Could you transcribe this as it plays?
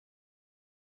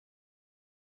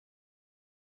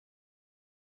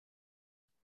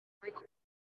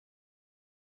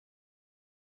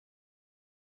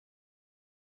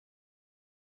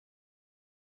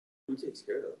Who takes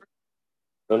care of them?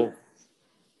 I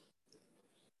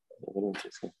don't know.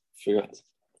 Figure out.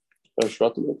 I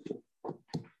shot him. I've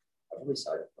only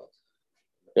saw it.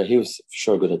 Yeah, he was for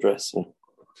sure good at dress. Yeah.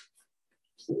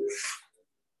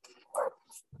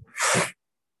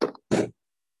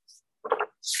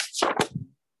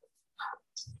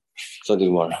 So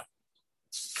do more.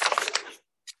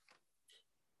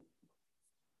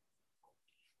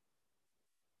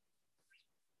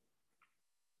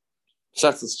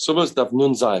 Says the Kesubos darf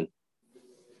nun sein.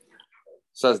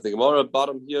 Says the Gemara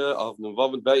bottom here of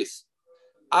Nuvav base.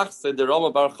 Ach, said the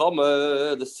Rama Bar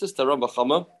Chama, the sister Rama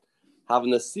Chama, have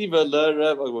Nasiva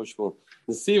Lerev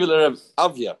Nasiva Lerev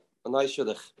Avia, a nice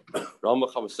shidduch. Rama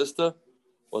Chama's sister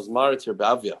was married to her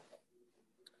Avia.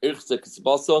 Irchse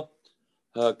Kesubos,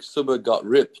 her Kesuba got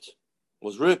ripped.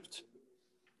 Was ripped.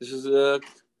 This is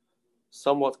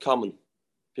somewhat common.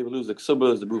 People lose the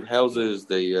Kesubas, they move houses,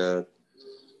 they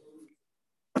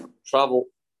travel.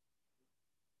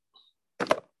 You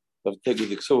have to take with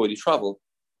the Kesuba when you travel.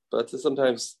 But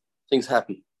sometimes things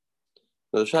happen.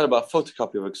 Now, the chat about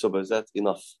photocopy of a Kesuba, is that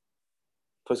enough?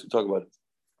 First we talk about it.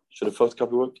 Should a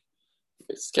photocopy work?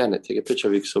 Okay, scan it, take a picture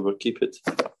of your Kesuba, keep it,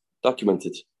 document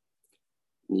it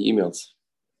in the emails.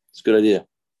 It's a good idea.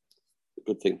 A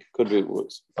good thing. Could be it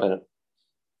works. I don't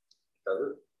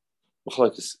know. I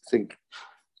just think,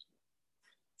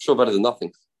 sure better than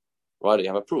nothing. Right, you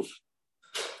have a proof.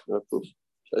 You have a proof.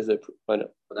 Why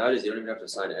not? But nowadays, you don't even have to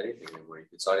sign anything anymore. You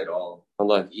can sign it all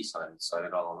online. E-sign, sign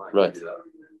it all online. Right. You can do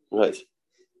that.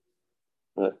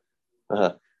 Right.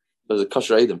 Uh-huh. There's a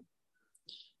kosher item.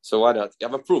 So why not? You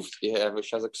have a proof. She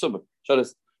has a Kesuba. A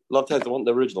lot of times they want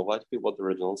the original. Why do people want the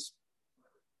originals?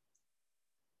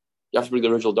 You have to bring the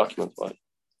original document. Why?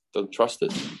 Don't trust it.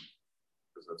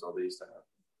 Because that's all they used to have.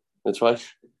 That's right.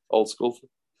 Old school.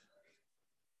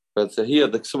 But here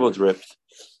the Kesuba was ripped.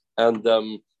 And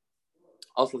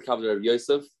also the Kabbalah of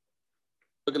Yosef.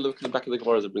 Look at the back of the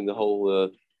Gemara to bring the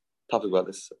whole topic about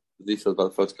this. The details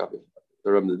about the photocopy.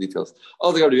 The details.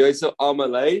 Also the Kabbalah of Yosef.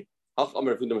 Amalei. Ach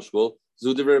Amar Fudam Shmuel.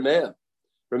 Zudiv Remeah.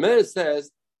 Remeah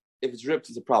says if it's ripped,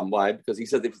 it's a problem. Why? Because he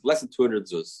said if it's less than 200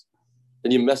 zuz,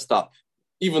 then you messed up.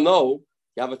 Even though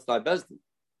you have a T'nai Bezdin.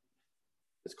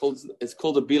 It's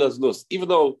called a Bilas Nus. Even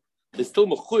though it's still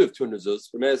Mechuy of 200 zuz,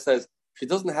 Remeah says if she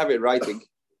doesn't have it in writing,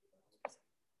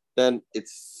 then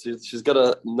she's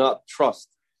gonna not trust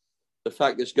the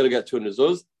fact that she's gonna get 200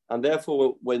 zuz, and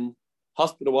therefore when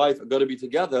husband and wife are gonna be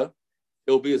together,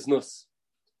 it will be as nus.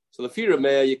 So the fear of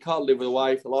Meah, you can't live with a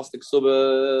wife who lost a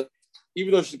Kesuba,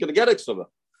 even though she's gonna get a Kesuba,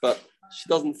 but she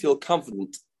doesn't feel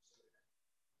confident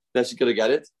that she's gonna get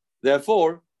it.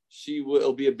 Therefore, she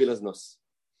will be a bilas nus.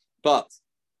 But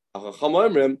no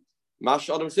problem.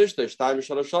 Chacham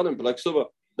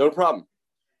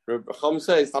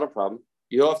says it's not a problem.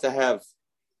 You don't have to have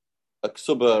a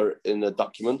Kesuba in a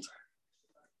document.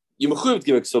 You mechuyev to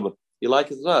give a Kesuba. You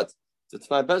like it or not? It's a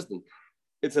T'nai Bezdin.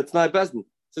 It's a T'nai Bezdin.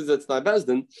 Since it's T'nai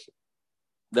Bezdin,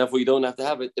 therefore you don't have to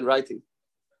have it in writing.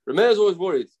 Remeah is always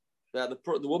worried that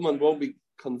the woman won't be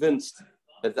convinced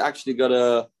that it's actually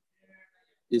gonna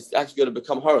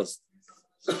become hers.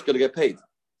 So she's gonna get paid.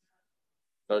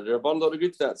 But the Rabban don't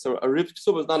agree to that. So a ripped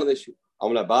Kesuba is not an issue. I'm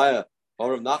gonna buy a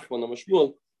Rav Nachman or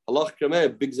Shmuel. Allah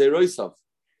Remeah big zeiroisav.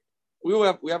 We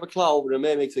have a klal where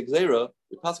Remeah makes a gzeira.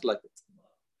 We pass it like it.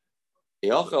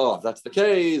 If that's the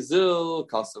case, zil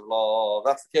kasav law.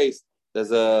 That's the case.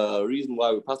 There's a reason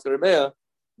why we pass the Remeah.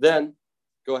 Then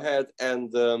go ahead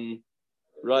and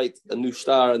write a new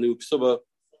star, a new Kesuba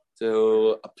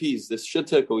to appease this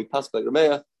shittik. Or we pass like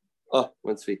Remeah.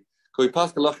 Went sweet. Can we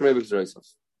pass the Allah Remeah big zeiroisav?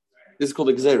 This is called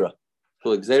a gzeira.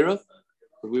 Called a gzeira.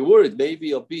 But we're worried maybe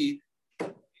it'll be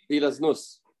bilas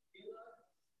nus.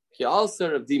 Ki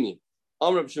alser of Dimi.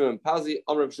 Amr Shimon Pazi,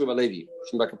 Amr Shimon Levi,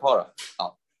 Shimon Kapara.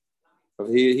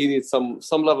 He needs some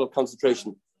level of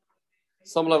concentration.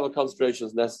 Some level of concentration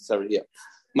is necessary here.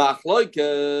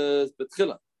 Machloikas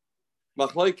betchila.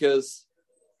 Machloikas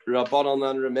Rabbanon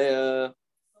and Remeah.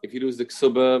 If you lose the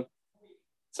Kesuba,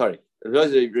 sorry,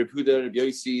 Repuda,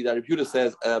 Yosi, that Repuda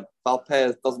says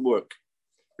Balpeh doesn't work.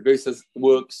 Repuda says it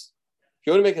works. If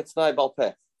you want to make it T'nai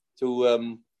Balpeh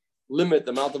to limit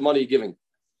the amount of money you're giving.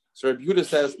 So Repuda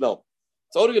says no.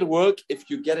 It's only going to work if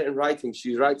you get it in writing.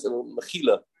 She writes in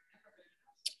Mechila.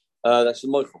 That's the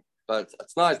Mochel. But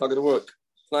it's not going to work.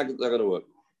 It's not going to work.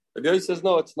 Rabbi Yossi says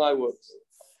no, it's not works.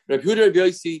 Rabbi Yehuda and Rabbi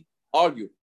Yossi argue.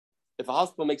 If a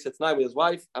husband makes a t'nai with his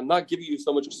wife, I'm not giving you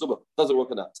so much Kesubah. It doesn't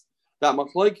work on that. That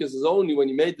machlokes is only when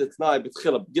you made the t'nai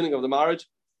b'tchila, beginning of the marriage.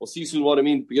 We'll see soon what I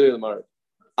mean, beginning of the marriage.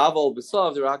 Aval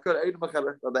b'sav,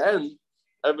 at the end,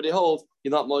 everybody holds,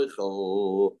 you're not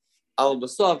moichel. Al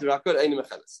Basaf, the Rakut, Aini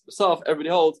Mechelis. Basaf, everybody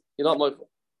holds, you're not Michael.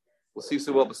 We'll see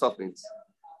soon what Basaf means.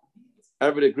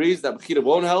 Everybody agrees that Bechira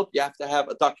won't help. You have to have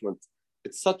a document.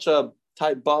 It's such a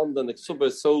tight bond and the Kesubos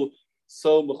is so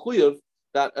mechuyev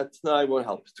that a Tanai won't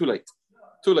help. It's too late.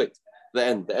 Too late. The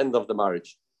end of the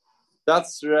marriage.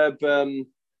 That's Reb Bar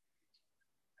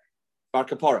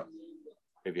Kapara.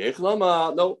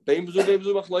 No,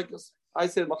 I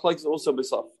said Machlaikis is also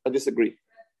Basaf. I disagree.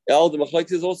 The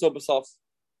Machlaikis is also Basaf.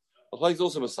 Machlaikis is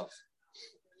also Basaf.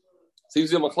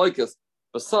 Seems your Machlaikis,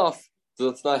 Basaf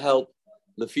does not help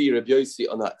the fear of Yosi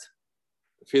on that.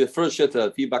 For the first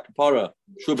shitta, Fi Bar Kapara,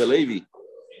 Shuba Levi,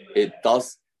 it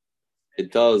does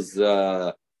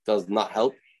not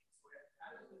help.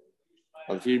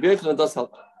 And Fear of Yosi, it does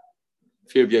help.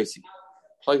 Fear of Yosi.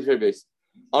 Machlaikis Fear of Yosi.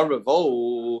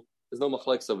 Armavo, there's no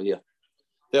Machlaikis over here.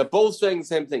 They're both saying the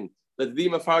same thing. That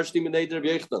Vima Farshtim and Neder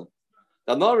Yechnan.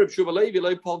 They're not Reb Shuba Levi,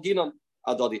 like Paul Ginan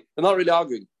Adadi. They're not really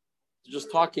arguing. They're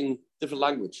just talking different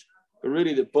language. But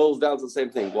really, it boils down to the same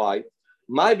thing. Why?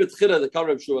 My betchila, the Kar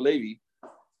Reb Shuba Levi.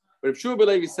 Reb Shuba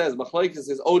Levi says, Machlaikis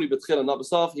is only betchila, not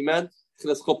basaf. He meant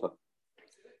tchilas chuppah.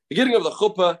 Beginning of the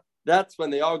chuppah, that's when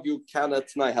they argue, can a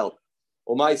t'nai help?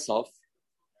 Or my saf,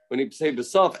 when you say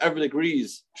basaf, everyone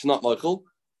agrees, it's not Michael.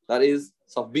 That is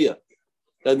saf bia.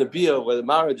 Then the bia, where the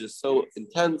marriage is so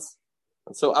intense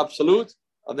and so absolute,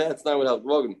 and then it's not would help.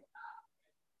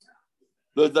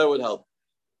 That would help.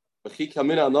 But he came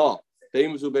in and no.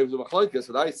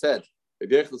 What I said,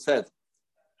 Rabbi said,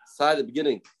 side the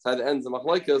beginning, side the ends of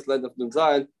Machlaikas, land of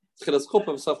Nunzayin, Tchilas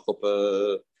Chuppah, V'Saf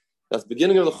Chuppah. That's the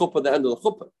beginning of the Chuppah, the end of the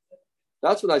Chuppah.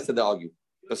 That's what I said they argue.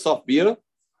 V'Saf Bia,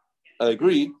 I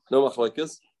agree, no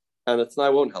Machlaikas, and it's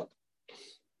now won't help.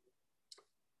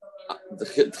 The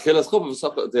Tchilas Chuppah,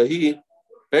 V'Saf, the he,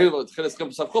 Tchilas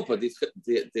Chuppah, V'Saf Chuppah, the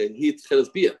he Tchilas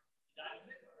Bia.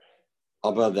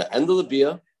 About the end of the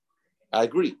Bia, I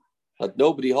agree. That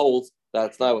nobody holds that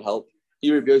it's not will help.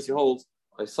 Here Rabbi Yossi holds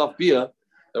by Saf Bia,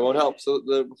 that won't help. So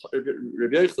the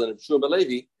Rabbi Yochanan and Shmuel ben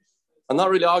Levi are not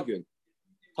really arguing.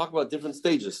 Talk about different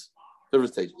stages.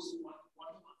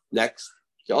 Next,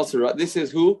 also this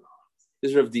is who?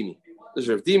 This is Rav Dimi.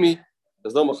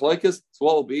 There's no machlokes. So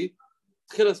what will be?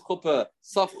 Tchilas chuppah,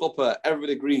 Saf chuppah.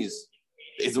 Everybody agrees.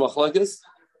 Is machlokes.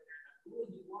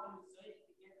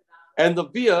 End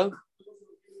of Bia,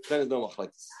 then there's no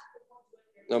machlokes.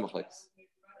 No machlokes.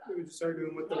 We were just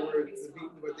arguing what the word,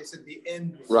 what they said the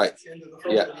end was. Right. The end of the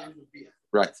whole, yeah. The end would be.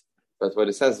 Right. But when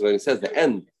it says the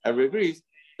end, everybody agrees,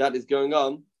 that is going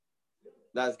on.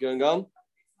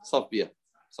 Safia.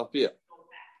 Safia,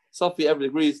 everybody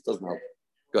agrees, doesn't help.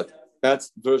 Good.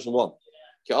 That's version 1.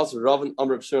 Okay, also Ravin,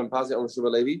 Amr of Shimon Pasi, Amr of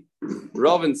Shimon Levi.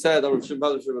 Ravin said Amr of Shimon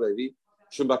Pasi, Shimon Levi,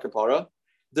 Shimon Bar Kapara.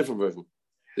 Different version.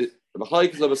 The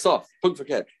Machlaik is of a soft, punk for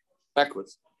ket,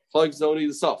 backwards. Machlaik is only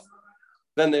the soft.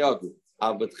 Then they argue.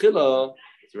 But Chila,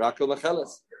 Rakel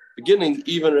Macheles. Beginning,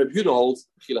 even Reb Yehuda holds,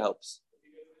 Chila helps.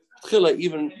 Chila,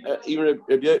 even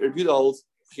Reb Yehuda holds,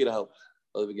 Chila helps.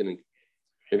 At the beginning.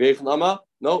 Reb Yechon Ama,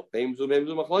 no, Beimzu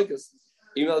Machlaikas.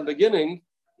 Even at the beginning,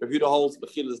 Reb Yehuda holds,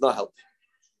 but Chila does not help.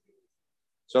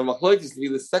 So Machlaikas to be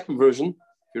the second version,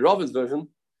 the Ravin's version,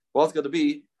 what's going to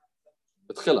be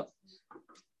the Chila?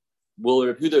 Will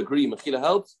Reb Yehuda agree Mechila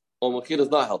helps or Mechila does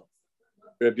not help?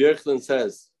 Reb Yochanan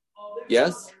says,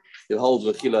 yes, it holds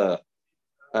Mechila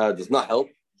does not help.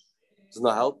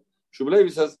 Shmuel Levi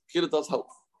says Mechila does help.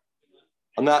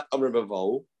 And that Amr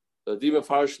Bavo, the Dima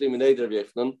Farshli Minei Reb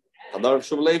Yochanan, and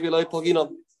Shmuel Levi like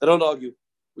Paginan. They don't argue.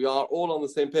 We are all on the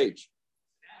same page.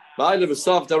 What did Reb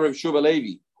Shmuel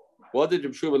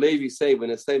Levi say when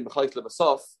it's saying B'chayt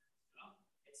Lebasaf?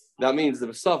 That means the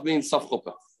Basaf means Saf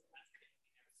Chuppah.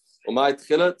 Umay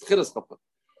Tchila, Tchilas Chuppah.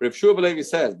 Reb Shmuel Levi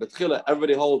says, but Tchila,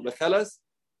 everybody holds Mecheles,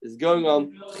 is going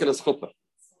on Tchilas Chuppah.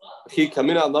 He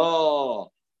Kamina,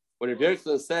 no. When Reb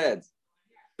Yochanan said,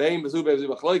 Bein Bezu Bezu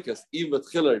B'chloikas, even with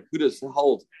Tchila, Judas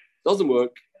hold, doesn't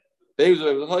work. Bein Bezu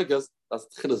Bezu B'chloikas, that's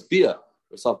Tchilas Bia,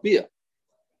 or Saf Bia.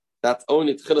 That's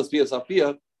only Tchilas Bia, Saf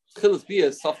Bia. Tchilas Bia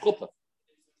is Saf Chuppah.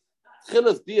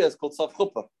 Tchilas Bia is called Saf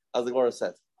Chuppah, as the Gemara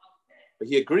said. But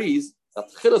he agrees that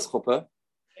Tchilas Chuppah,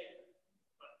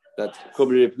 that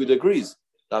Kobi Repuda agrees.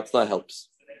 That's not helps.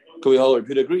 Kobi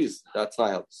Repuda agrees. That's not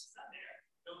helps.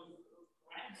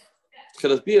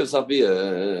 Good.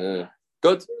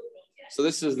 So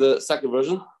this is the second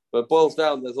version. But it boils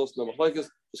down, there's also no machlokes,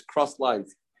 just crossed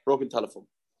lines, broken telephone.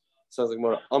 Sounds like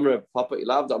more Amr Papa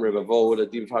Ilav, Amr Bavo, the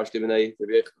Dim Farsh Divinay,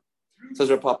 says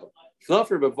Reb Papa.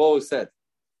 If Reb Bavo said,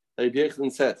 if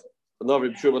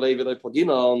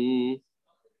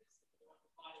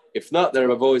not, then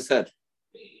Reb Bavo said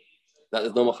that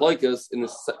there's no machlokes in the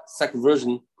second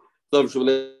version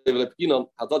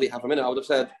Hadadi half a minute, I would have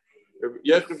said, I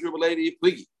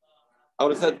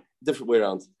would have said different way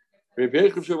around.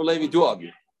 Do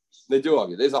argue. They do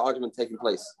argue. There's an argument taking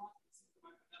place.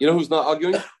 You know who's not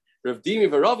arguing? Rav Dimi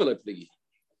v'Ravin pligi.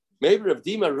 Maybe Rav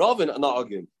Dimi and Ravin are not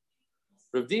arguing.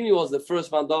 Rav Dimi was the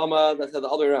first Vandama that said the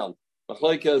other way around.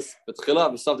 Machlokes betchila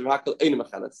v'sav d'v'hakel ein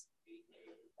mechanes.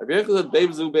 Rav Yechon said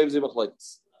beivzu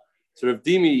machlokes. So Rav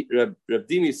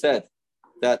Dimi said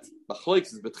that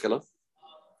machlokes is betchila,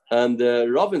 and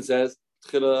Ravin says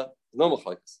betchila no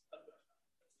machlokes.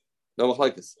 No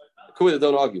machlokes. They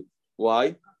don't argue.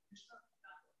 Why?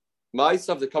 My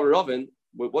stuff the cover Ravin.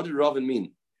 What did Ravin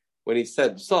mean when he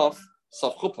said sof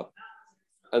chuppah,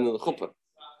 and then the chuppah?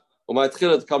 Or my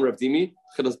tchila to come Rav Dimi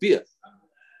tchilas bia.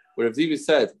 Where Rav Dimi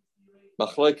said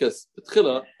machlokes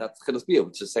betchila, that's tchilas bia,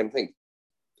 which is the same thing.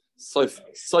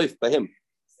 Soif by him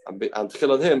and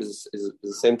tchila him is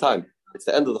the same time. It's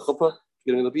the end of the chuppah,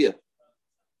 beginning of the bia.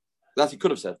 That he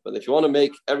could have said, but if you want to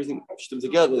make everything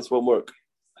together, this won't work.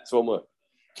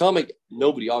 Can't make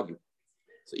nobody argue.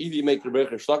 So either you make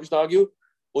Rebbe Shlakish argue,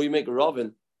 or you make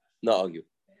Ravin not argue.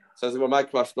 So as my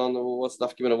question, what's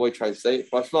Dafi given away trying to say?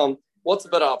 Question, what's the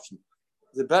better option?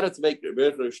 Is it better to make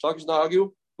Rebbe Shlakish not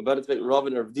argue, or better to make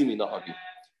Ravin or Dimi not argue?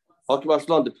 The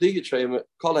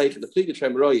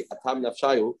pligatrem roy atam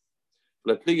nafshayu,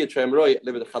 the pligatrem roy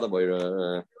live the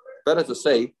chadaboy. Better to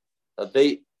say that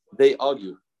they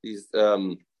argue. These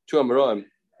two Amoraim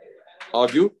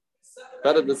argue.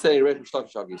 Better than saying Rebbe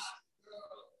Shlakish argues.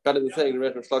 Better than saying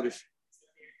Rebbe Shlakish.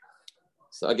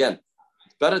 So again,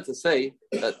 it's better to say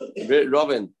that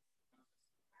Ravin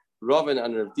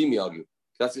and Rav Dimi argue.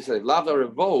 That's what you say. Lavda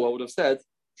Ravo, I would have said,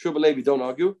 Shubha Levi don't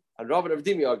argue, and Ravin and Rav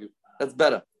Dimi argue. That's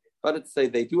better. Better to say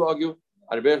they do argue,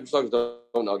 and Rebbe Shlakish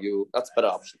don't argue. That's a better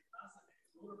option.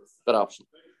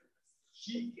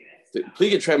 The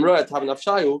Pliga Tremroy Tav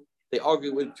Nafshayu, they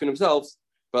argue between themselves,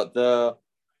 but the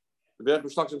Rebbe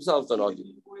Shlakish themselves don't argue.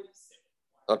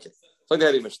 Okay. So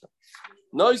the Mishnah.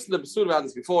 Nice the Besura, we had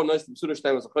this before. Nice the Besura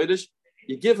Shteim was a Chodesh.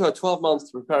 You give her 12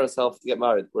 months to prepare herself to get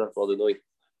married. We're not all the night.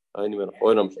 I need to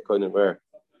know where.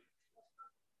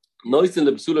 Nice in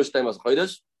the Besura Shteim was a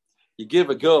Chodesh. You give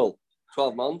a girl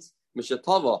 12 months.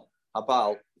 Mishatava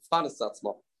Habal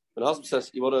Fanasatzma. When the husband says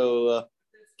you want to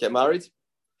get married,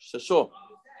 she says sure.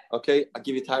 Okay, I'll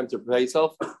give you time to prepare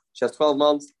yourself. She has 12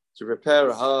 months to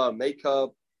prepare her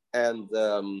makeup and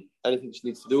anything she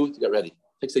needs to do to get ready.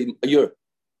 Takes a year.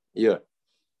 The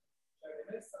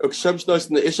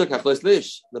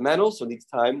man also needs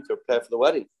time to prepare for the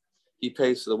wedding. He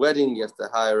pays for the wedding, he has to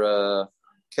hire a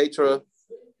caterer,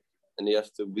 and he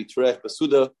has to be Terech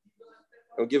Basuda,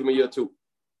 and give him a year too.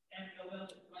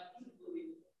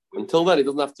 Until then, he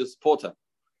doesn't have to support her.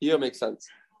 Here makes sense.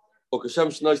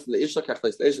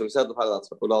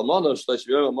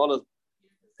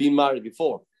 Been married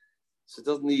before, so it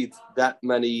doesn't need that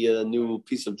many new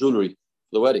pieces of jewelry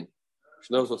for the wedding.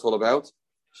 She knows what it's all about.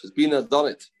 She's been and done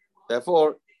it.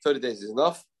 Therefore, 30 days is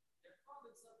enough.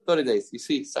 30 days. You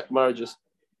see, second marriages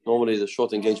normally is a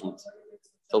short engagement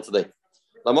till today.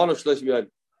 If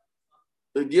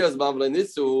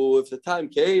the time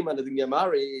came and they didn't get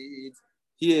married,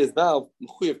 he is now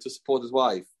mechuyev to support his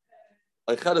wife.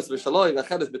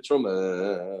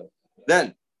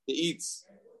 Then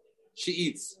she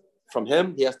eats from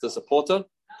him. He has to support her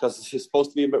because she's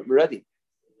supposed to be ready.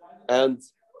 And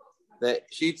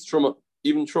she eats truma,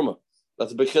 even truma.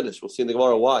 That's a big chiddush. We'll see in the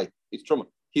Gemara why. Eats truma.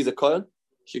 He's a kohen.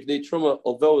 She can eat truma,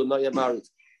 although they're not yet married.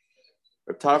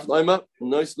 Tarf Naima,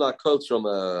 nice not called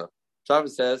truma.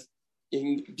 Travis says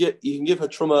you can give her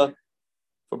truma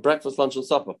for breakfast, lunch, and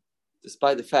supper,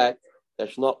 despite the fact that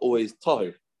she's not always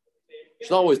tahir.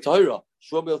 She's not always tahira.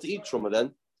 She won't be able to eat truma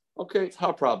then. Okay, it's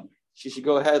her problem. She should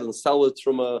go ahead and sell the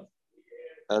truma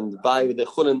and buy with the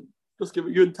chunin. Just give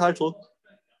her your title.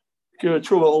 Give her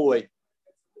truma all the way.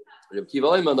 No.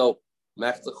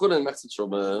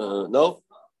 No.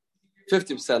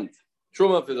 50%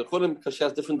 truma for the chunin because she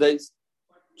has different days.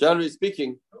 Generally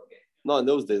speaking, not in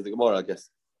those days, the Gemara, I guess.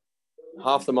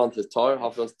 Half the month is tar,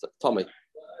 half the month is tummy.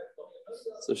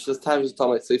 So she says times is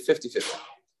tummy, so 50-50.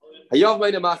 Hayav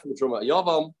made a mach with truma.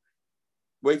 Yavam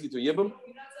waiting to yibum.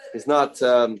 He's not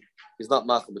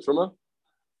mach with truma.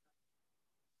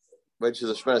 When she's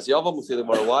a shmeres yavam, we'll see the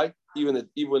Gemara why. Even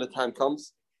when the time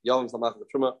comes, yavam's not mach with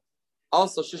truma.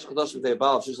 Also, shish chadash with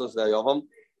abal, shish chadash with yavam.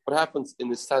 What happens in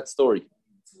this sad story?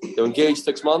 They were engaged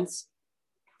 6 months,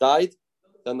 died.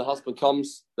 Then the husband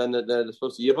comes. Then they're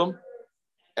supposed to yibum,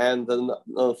 and then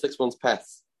 6 months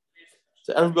pass.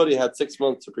 So everybody had 6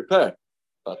 months to prepare,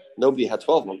 but nobody had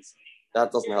 12 months.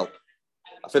 That doesn't help.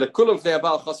 I feel a kulam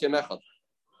about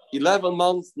 11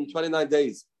 months and 29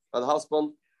 days. by the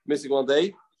husband, missing one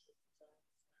day.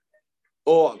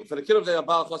 Or for the kid of the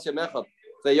Abal Chosya Mechad,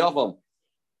 the Yavam.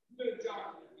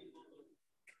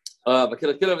 The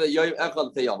kid of the Yoim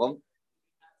Echad, the Yavam.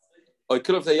 Or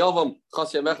kid of the Yavam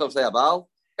Chosya Mechad, the Abal.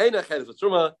 Ain't a head for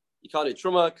Truma. You can't eat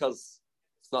Truma because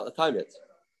it's not the time yet.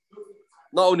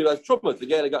 Not only like Truma,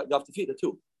 again, you have to feed it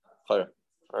too.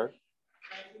 Because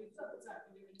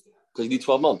you need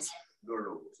 12 months.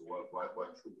 No. So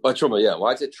Why Truma? Yeah.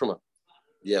 Why is it Truma?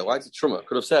 Yeah. Why is it Truma?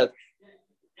 Could have said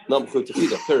not to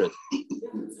feed it. Period.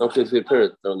 Not to feed.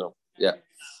 Period. No. Yeah.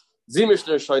 Z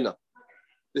Mishnah Shoina.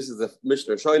 This is the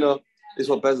Mishnah Shoina. This is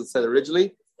what Bezin said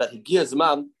originally, that he gives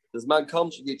man. This man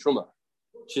comes to get Truma.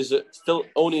 She's still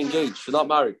only engaged. She's not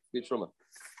married. Get Truma.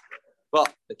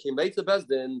 But they came back to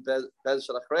Bezdin. Bezin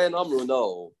Shalachrei and Amru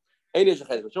no. Ain't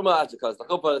Truma because the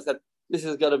couple said this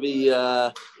is gonna be.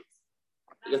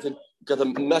 You got to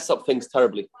mess up things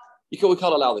terribly. We can't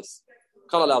allow this.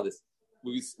 Can't allow this.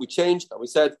 We changed and we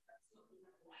said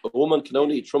a woman can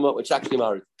only eat Truma when she's actually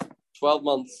married. 12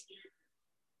 months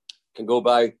can go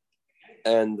by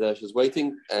and she's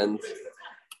waiting and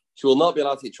she will not be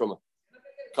allowed to eat Truma.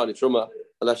 Can't eat Truma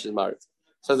unless she's married.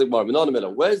 Says the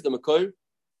Gemara, where's the Makor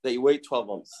that you wait 12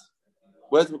 months?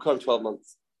 Where's the Makor of 12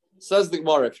 months? Says the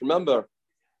Gemara, if you remember,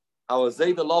 our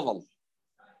Zayda Lavan,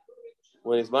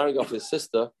 when he's marrying off his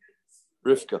sister,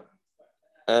 Rivka.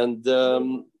 And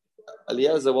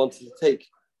Eliezer wanted to take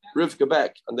Rivka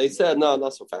back. And they said, no,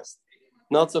 not so fast.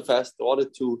 Not so fast. They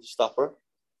wanted to stop her.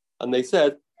 And they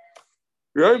said,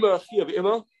 her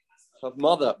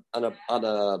mother and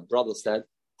a brother said,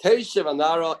 Teishev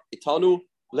Anara Itanu,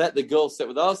 let the girl sit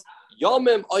with us.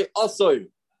 Yomim I Asoy.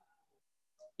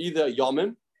 Either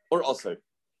Yomim or Asoy.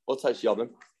 What type's Yomim?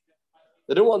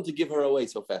 They don't want to give her away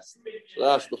so fast. So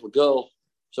that's little girl,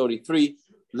 she's only 3.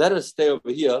 Let her stay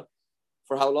over here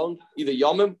for how long? Either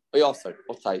Yomim or Yasser.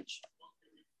 What type?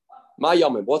 My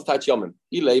Yomim. What's type Yomim?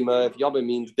 Ilema, if Yomim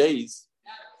means days.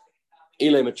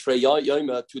 Ilema Trey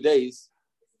Yoma, 2 days.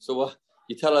 So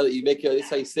you tell her that you make her, let's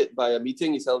say you sit by a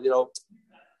meeting, you tell her,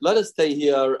 let us stay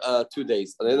here 2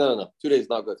 days. And then, no. 2 days is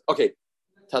not good. Okay,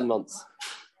 10 months.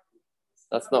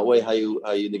 That's not way how you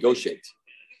negotiate.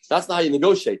 That's not how you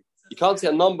negotiate. You can't say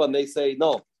a number and they say,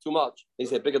 no, too much. They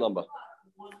say a bigger number.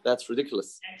 That's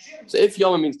ridiculous. So if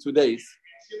Yoma means 2 days,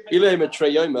 is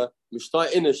that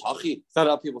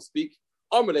how people speak?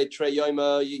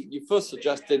 You first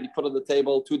suggested, you put on the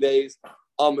table 2 days.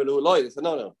 They said,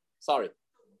 no, sorry.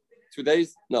 2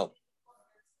 days? No.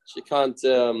 She can't, it's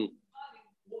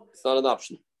not an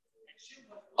option.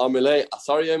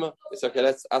 Sorry, Yoma. It's okay,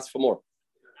 let's ask for more.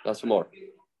 Ask for more.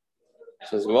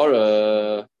 Says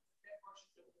Gemara,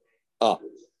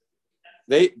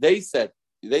 They said,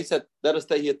 let us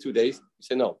stay here 2 days. You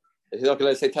say no. They say, okay,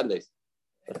 let's say 10 days.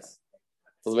 That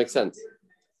doesn't make sense.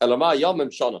 Elama Yomim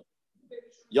Shana.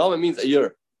 Yomim means a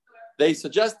year. They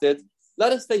suggested,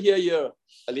 let us stay here a year.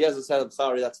 Eliezer said, I'm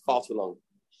sorry, that's far too long.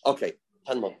 Okay,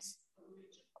 10 months.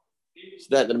 So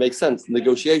that makes sense.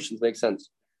 Negotiations make sense.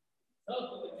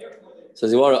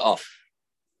 Says Gemara,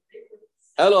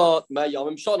 Hello, ma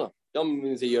Yomim Shana. Yomim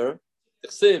means a year.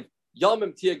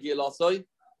 Yomim Tia Gilasoi.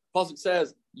 Pasuk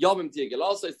says Yomim Tia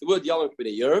Gilasoi. It's the word Yomim could be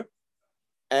a year,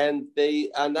 and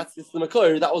that's the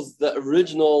Makor. That was the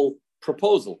original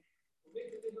proposal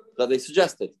that they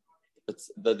suggested.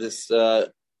 That this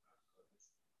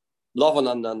Lavan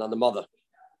and the mother.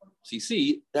 So you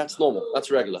see, that's normal.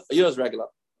 That's regular. A year is regular.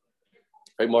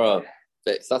 Right, more.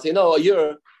 So I say no. A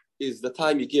year is the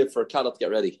time you give for a cattle to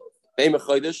get ready.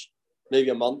 Maybe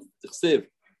a month.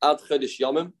 Ad Chodesh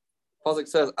Yomim. Pasuk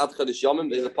says Ad Chodesh Yomim.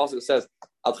 There's a pasuk that says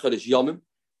Ad Chodesh Yomim.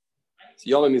 So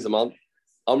Yomim means a month.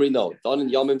 Amri no. Done in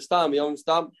Yomim Stam. We learn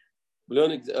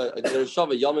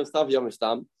Yomim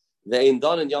Stam. They ain't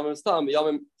done in Yomim Stam.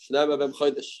 Yomim Shnei Bem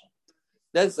Chodesh.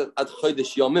 That's Ad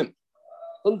Chodesh Yomim.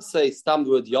 Don't say Stam the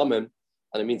word Yomim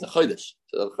and it means a Chodesh.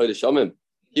 So Ad Chodesh Yomim.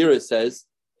 Here it says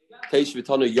Teish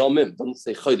Vitanu Yomim. Don't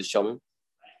say Chodesh Yomim.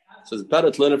 So it's better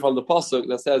to learn it from the pasuk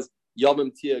that says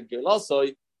Yomim Tia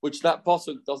Gelasoi, which that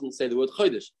pasuk doesn't say the word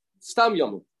Chodesh. Stam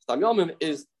Yomim. Stam Yomim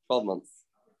is 12 months.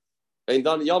 Ein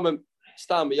dan Yomim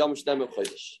Stam Yomim Shnem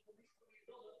Chodesh.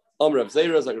 Rav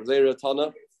Zera, like Rav Zera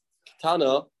Tana,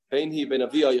 Katana, Bein Hi Ben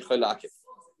Avia Yichol Akiv.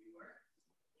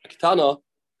 Katana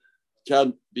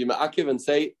can be Ma'akiv and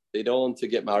say they don't want to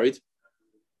get married,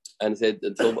 and say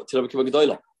until they become a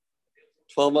Gedolah.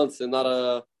 12 months is not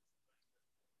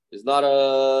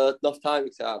enough time.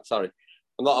 You say, I'm sorry,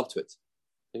 I'm not up to it.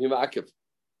 Akiv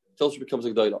until she becomes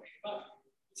a Gedolah.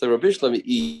 So Rabbi Shlomi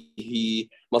he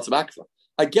Matzah.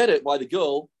 I get it why the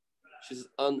girl, she's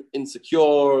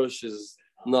insecure, she's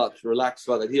not relaxed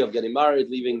about the idea of getting married,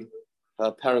 leaving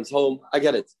her parents' home. I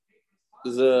get it.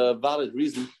 There's a valid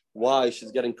reason why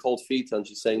she's getting cold feet and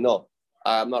she's saying, no,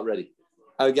 I'm not ready.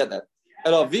 I get that.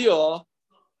 And Avia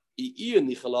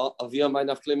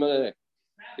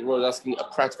was asking a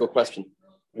practical question.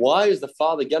 Why is the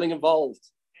father getting involved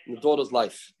in the daughter's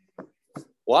life?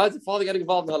 Why is the father getting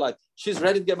involved in her life? She's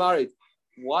ready to get married.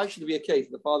 Why should it be a case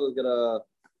the father's going to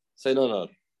say, no,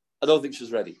 I don't think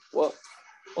she's ready? Well,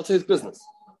 what's his business?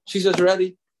 She says, you're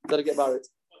ready, gotta get married.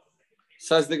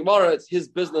 Says the Gemara, it's his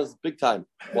business big time.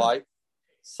 Why?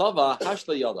 Sava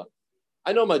hashla yada.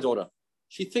 I know my daughter.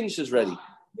 She thinks she's ready.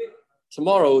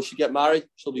 Tomorrow she'll get married,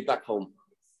 she'll be back home.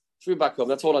 She'll be back home,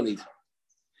 that's all I need.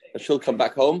 And she'll come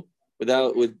back home with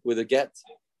a get.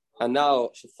 And now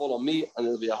she'll fall on me and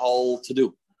there'll be a whole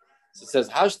to-do. So it says,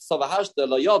 Sava hashla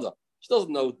la yada. She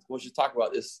doesn't know what she's talking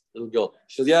about, this little girl.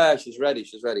 She says, yeah, she's ready.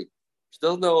 She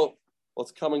doesn't know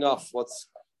what's coming off, what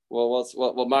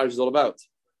marriage is all about.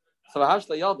 So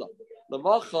hashla yada.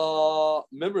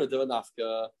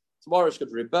 Tomorrow she's going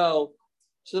to rebel.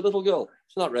 She's a little girl.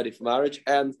 She's not ready for marriage.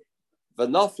 And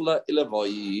v'nafla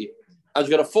ilavoi. And she's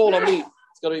going to fall on me.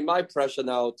 It's going to be my pressure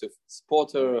now to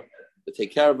support her, to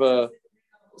take care of her,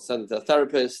 send her to a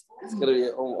therapist. It's going to be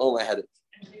all my headache.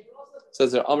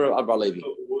 Says there, Amr Abba Levi.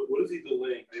 What is he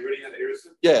delaying? They already had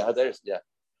Erison? Yeah, had Erison, yeah.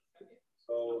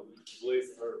 So,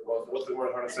 what's the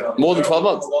word? More than 12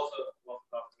 months.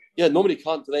 Yeah, nobody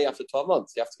can't delay after 12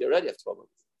 months. You have to get ready after 12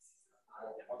 months.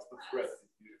 What's the threat?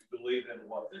 You delayed in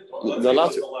what? They're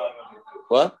allowed to.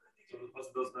 What? So the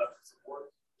person doesn't have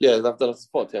support? Yeah, they have to have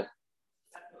support, yeah.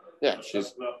 Yeah,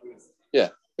 yeah.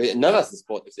 It never has to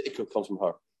support if the ikr comes from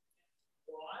her.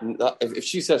 If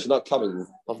she says she's not coming,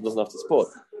 nothing doesn't have to support.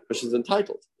 But she's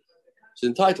entitled.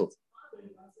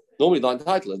 Normally not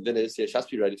entitled, and then it is, she has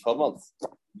to be ready 12 months.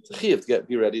 It's a chiyuv to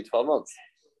be ready 12 months.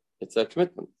 It's a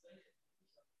commitment.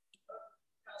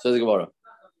 Says the Gemara.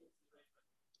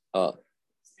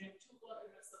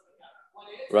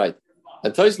 Right.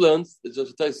 And Tais learns, it's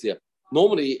just a Tais here.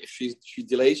 Normally, if she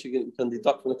delays, she can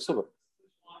deduct from the Kesubos.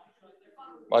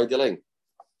 Why are you delaying?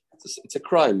 It's a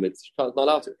crime. It's not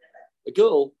allowed to. A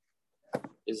girl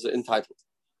is entitled.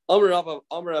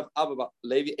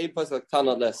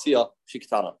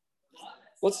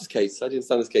 What's his case? I didn't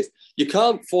understand this case. You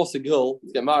can't force a girl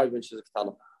to get married when she's a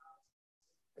katana.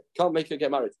 You can't make her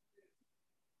get married.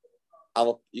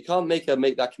 You can't make her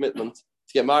make that commitment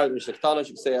to get married when she's a katana.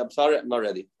 She can say, I'm sorry, I'm not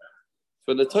ready.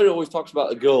 So the Torah always talks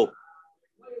about a girl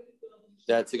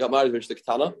that got married when she's a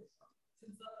katana.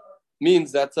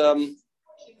 Means that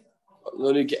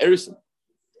you get Erison,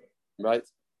 right?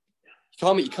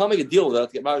 You can't make a deal with her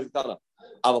to get married with a katana.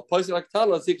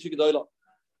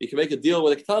 You can make a deal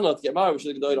with a katana to get married with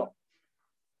a gedola.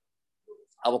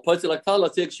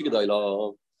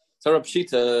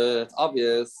 It's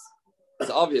obvious.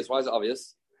 It's obvious. Why is it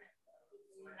obvious?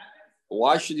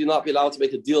 Why should you not be allowed to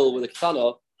make a deal with a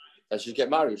katana that she should get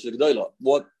married with a gedola?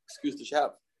 What excuse does she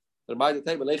have?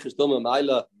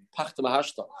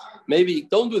 Maybe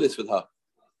don't do this with her.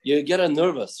 You get her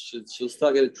nervous. She'll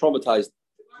start getting traumatized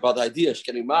about the idea. She's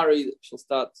getting married. She'll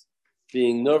start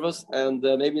being nervous, and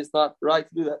maybe it's not right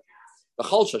to do that. The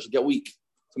chalsha should get weak.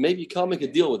 So maybe you can't make a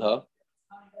deal with her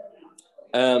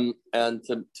and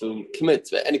to commit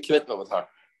to any commitment with her.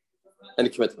 Any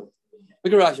commitment.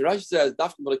 Look at Rashi. Rashi says,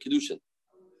 Dafi but a kedushin.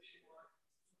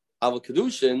 Av a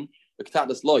kedushin, the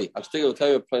ketadas loy. I'll tell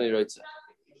you plenty of rights.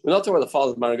 We're not talking about the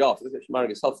father's marrying off. Look at marrying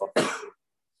himself off.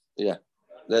 Yeah.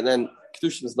 Then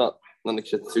kedushin is not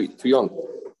too young.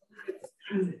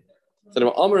 So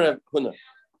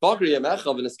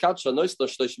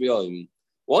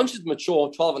once she's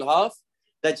mature, 12 and a half,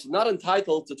 then she's not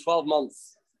entitled to 12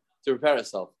 months to prepare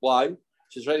herself. Why?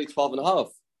 She's ready 12 and a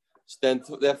half. Then,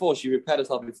 therefore, she prepared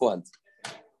herself beforehand.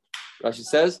 Rashi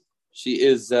says she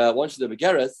is, once she's a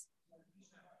begeres,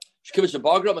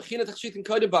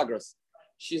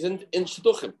 she's in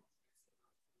shidduchim.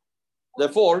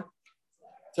 Therefore,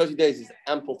 30 days is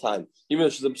ample time. Even though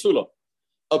she's a psula.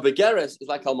 A begeres is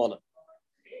like almana,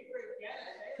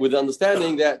 with the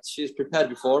understanding that she's prepared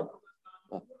before.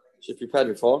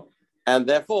 And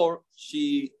therefore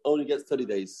she only gets 30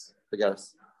 days.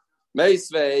 Begeres.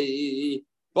 Meisvei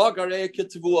bagare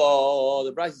ketuvua.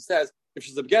 The Bryce says if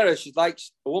she's a begeres, she's like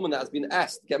a woman that has been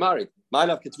asked to get married.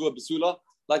 Ma'alav ketuvua besula,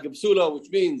 like a besula, which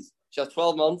means she has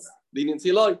 12 months.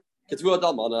 Leniency loy ketuvua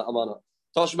dalmana amana.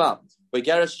 Toshma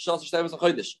begeres shas shtemes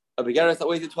achodesh. A begeres that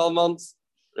waited 12 months.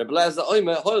 Rebeleza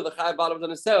oime hol the chai bottom of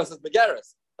the says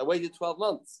begeres that waited 12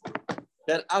 months.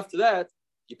 Then after that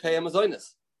you pay him a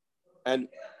zoinus. And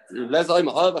Rebeleza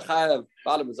oime hol the chai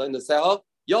bottom of the say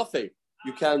yofe.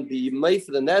 You can be made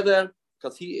for the nether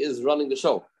because he is running the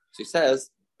show. So he says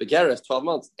Begeres, 12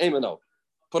 months. Amen, no.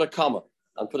 Put a comma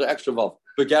and put an extra vav.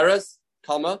 Begeres,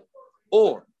 comma,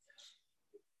 or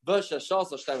then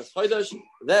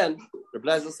the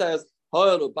Blazer says,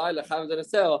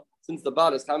 since the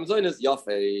Baal is Chamzon is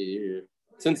Yafei.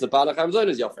 Since the Baal is Chamzon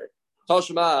is Yafei.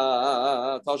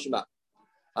 Toshma.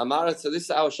 Amara, so this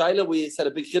is our Shaila. We said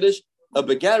a big Kiddush. A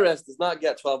Begeres does not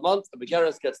get 12 months. A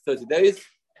Begeres gets 30 days.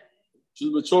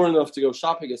 She's mature enough to go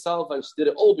shopping herself, and she did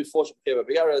it all before she became a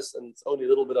Begeres, and it's only a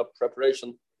little bit of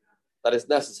preparation that is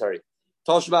necessary.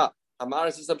 Toshma.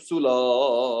 Amara says a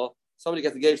Psula. Somebody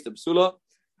gets engaged to Psula.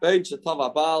 Ben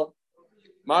Shetava Baal.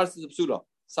 Amara says a Psula.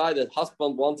 Side that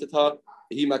husband wanted her.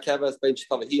 He Makeves, Ben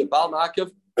Shetava. He a Baal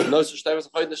Makev. No such thing as a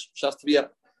Chodesh. Shastvia.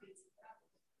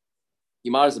 He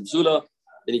marries a Psula.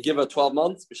 Then you give her 12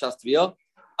 months. Shastvia.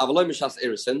 Avaloi Mishas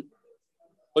Erisin.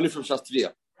 Only from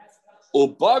Shastvia.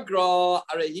 Ubagra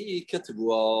Arehi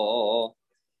Ketubua.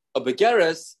 A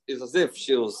Begeres is as if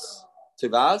she was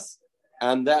Tivas,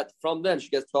 and that from then she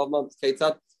gets 12 months.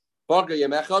 Ketzat Bagra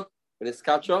Yemechad, when it's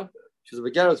Katra, she's a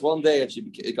Begeres one day and she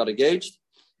got engaged.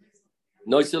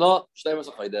 Noisila, Shtemas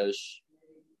Chodesh.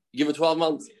 You give her 12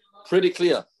 months. Pretty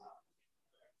clear.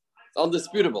 It's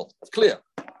undisputable. It's clear.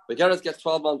 Begeres gets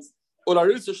 12 months.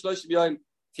 Ularusa Shloshim Yom.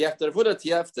 Tiefte Refuda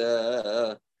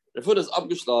Tiefte. Refuda is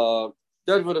abgeschlagen.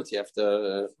 Third Refuda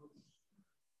Tiefte.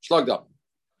 Schlagged up.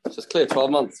 It's just clear. 12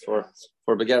 months for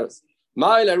Begeres.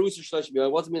 My Larusa Shloshim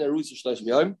Yom. What does it mean Larusa Shloshim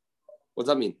Yom? What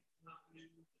does that mean?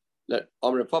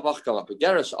 Amre Papach come up.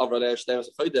 Begeres Avrale Shtemas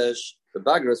Chodesh. The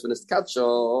Begeres when it's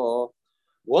Katsha.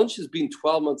 Once she's been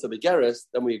 12 months of Begeres,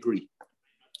 then we agree.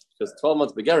 Because 12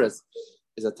 months of Begeres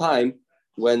is a time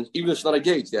when, even if she's not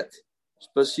engaged yet,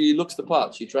 but she looks the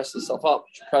part, she dresses herself up,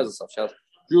 she prepares herself, she has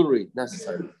jewelry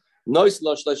necessary. You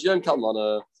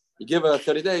give her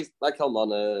 30 days like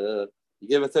Kalmana. You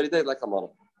give her 30 days like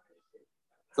Kalmana.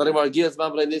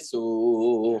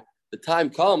 The time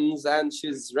comes and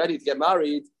she's ready to get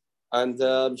married, and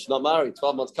she's not married.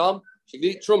 12 months come, she can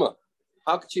eat Truma.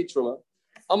 How could she eat Truma?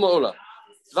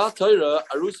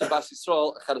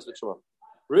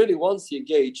 Really, once she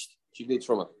engaged, she can eat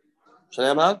Truma.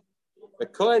 The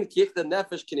Kohen kiek the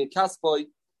nefesh kinin kaspoy.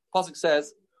 Pasuk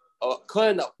says, a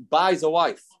Kohen buys a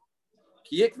wife.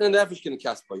 Kiek the nefesh kinin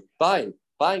kaspoy. Buying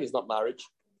is not marriage.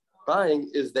 Buying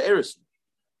is the erison.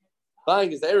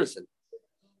 Buying is the erison.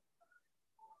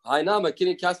 Hainama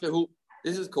kinin kaspoy. Who?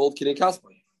 This is called kinin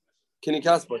kaspoy. Kinin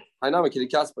kaspoy. Hainama kinin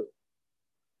kaspoy.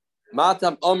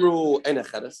 Matam amru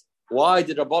enecheres. Why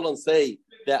did Rabbanon say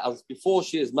that as before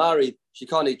she is married, she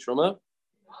can't eat truma?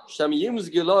 What's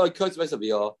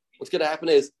going to happen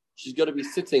is she's going to be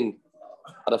sitting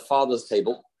at her father's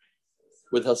table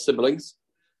with her siblings.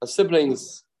 Her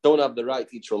siblings don't have the right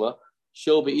to eat truma.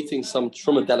 She'll be eating some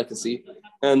truma delicacy,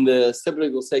 and the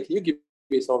sibling will say, "Can you give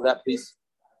me some of that, please?"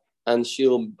 And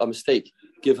she'll, a mistake,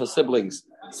 give her siblings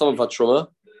some of her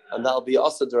truma, and that'll be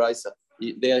asa deraisa.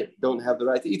 They don't have the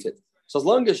right to eat it. So as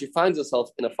long as she finds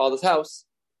herself in her father's house,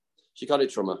 she can't eat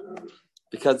truma.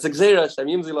 Because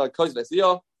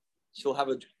she'll have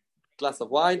a glass of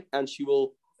wine and she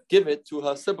will give it to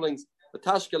her siblings. So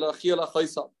what's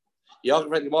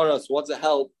the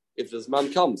help if this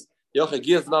man comes? Why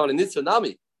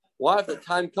if the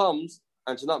time comes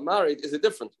and she's not married, is it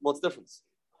different? What's the difference?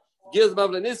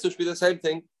 Should be the same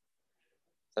thing.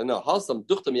 So no,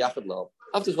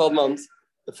 after 12 months,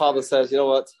 the father says, you know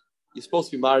what? You're supposed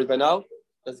to be married by now.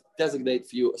 Let's designate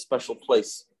for you a special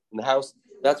place in the house.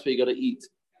 That's where you're going to eat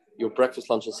your breakfast,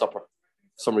 lunch, and supper.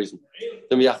 For some reason.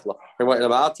 What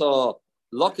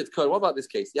about this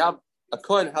case? You have a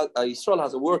Kohen, a Yisrael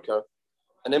has a worker,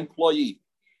 an employee.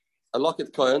 A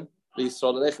Lockett Kohen, the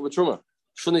Yisrael, and Echel Truma.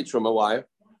 Shouldn't eat Truma. Why?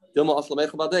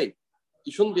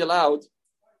 You shouldn't be allowed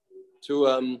to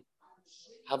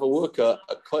have a worker,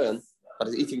 a Kohen, that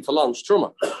is eating for lunch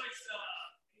Truma.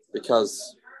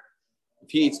 Because if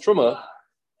he eats Truma,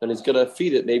 then he's going to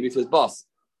feed it maybe to his boss.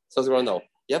 So no.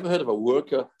 You ever heard of a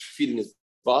worker feeding his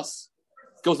boss?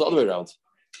 It goes the other way around.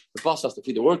 The boss has to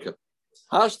feed the worker.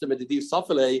 Hashta medediv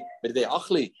safale mededei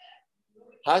achli.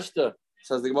 Hashta,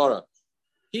 says the Gemara.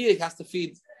 He has to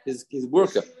feed his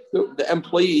worker. The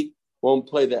employee won't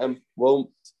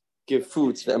give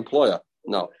food to the employer.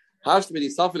 No. Hashta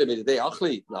medediv safale mededei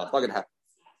achli. No, it's not going to happen.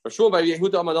 For sure, by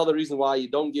Yehuda, another reason why you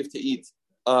don't give to eat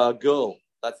a girl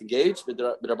that's engaged with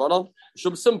Rabbanon.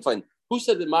 Who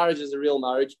said that marriage is a real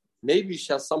marriage? Maybe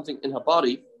she has something in her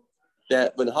body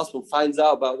that when the husband finds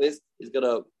out about this, he's going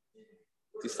to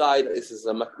decide this is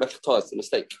a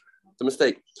mistake. It's a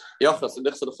mistake. So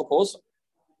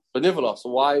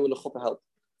why will the chuppah help?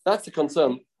 That's the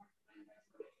concern.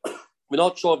 We're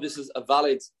not sure if this is a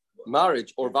valid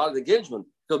marriage or valid engagement.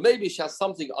 Because maybe she has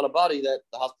something on her body that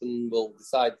the husband will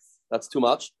decide that's too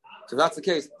much. So if that's the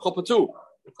case, chuppah too.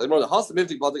 The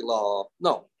husband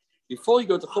no. Before you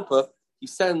go to chuppah, he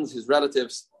sends his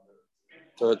relatives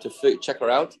to check her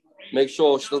out, make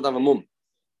sure she doesn't have a mum.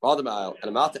 And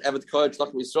I'm out to Evet Kohen,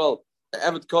 talking to Yisrael. The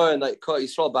Evet Kohen that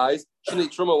Yisrael buys, she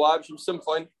needs truma wives from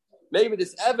Simfon. Maybe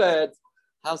this Evet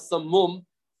has some mum,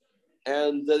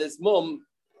 and this mum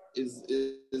is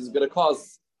going to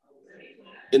cause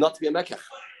it not to be a mekach.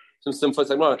 There's no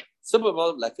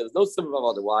simple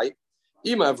about why.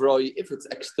 If it's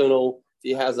external,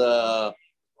 he has a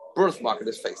birthmark on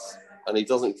his face, and he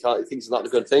thinks it's not a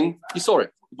good thing. He saw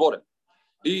it, he bought it.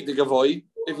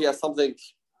 If he has something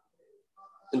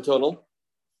internal,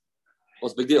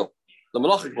 what's the big deal? The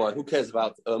malachic boy, who cares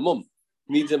about mum?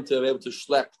 Needs him to be able to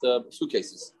schlep the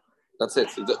suitcases. That's it.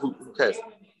 Who cares?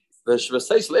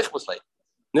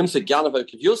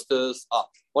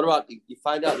 What about you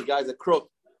find out the guy's a crook?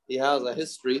 He has a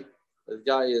history. This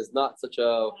guy is not such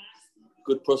a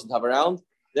good person to have around.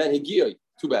 Then he giyoy.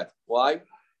 Too bad. Why?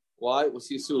 We'll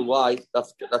see soon why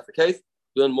that's the case.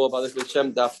 Learn more about this with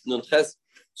Shem Daf Nun Ches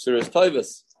Suras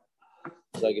Toivus.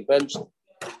 Like a bench.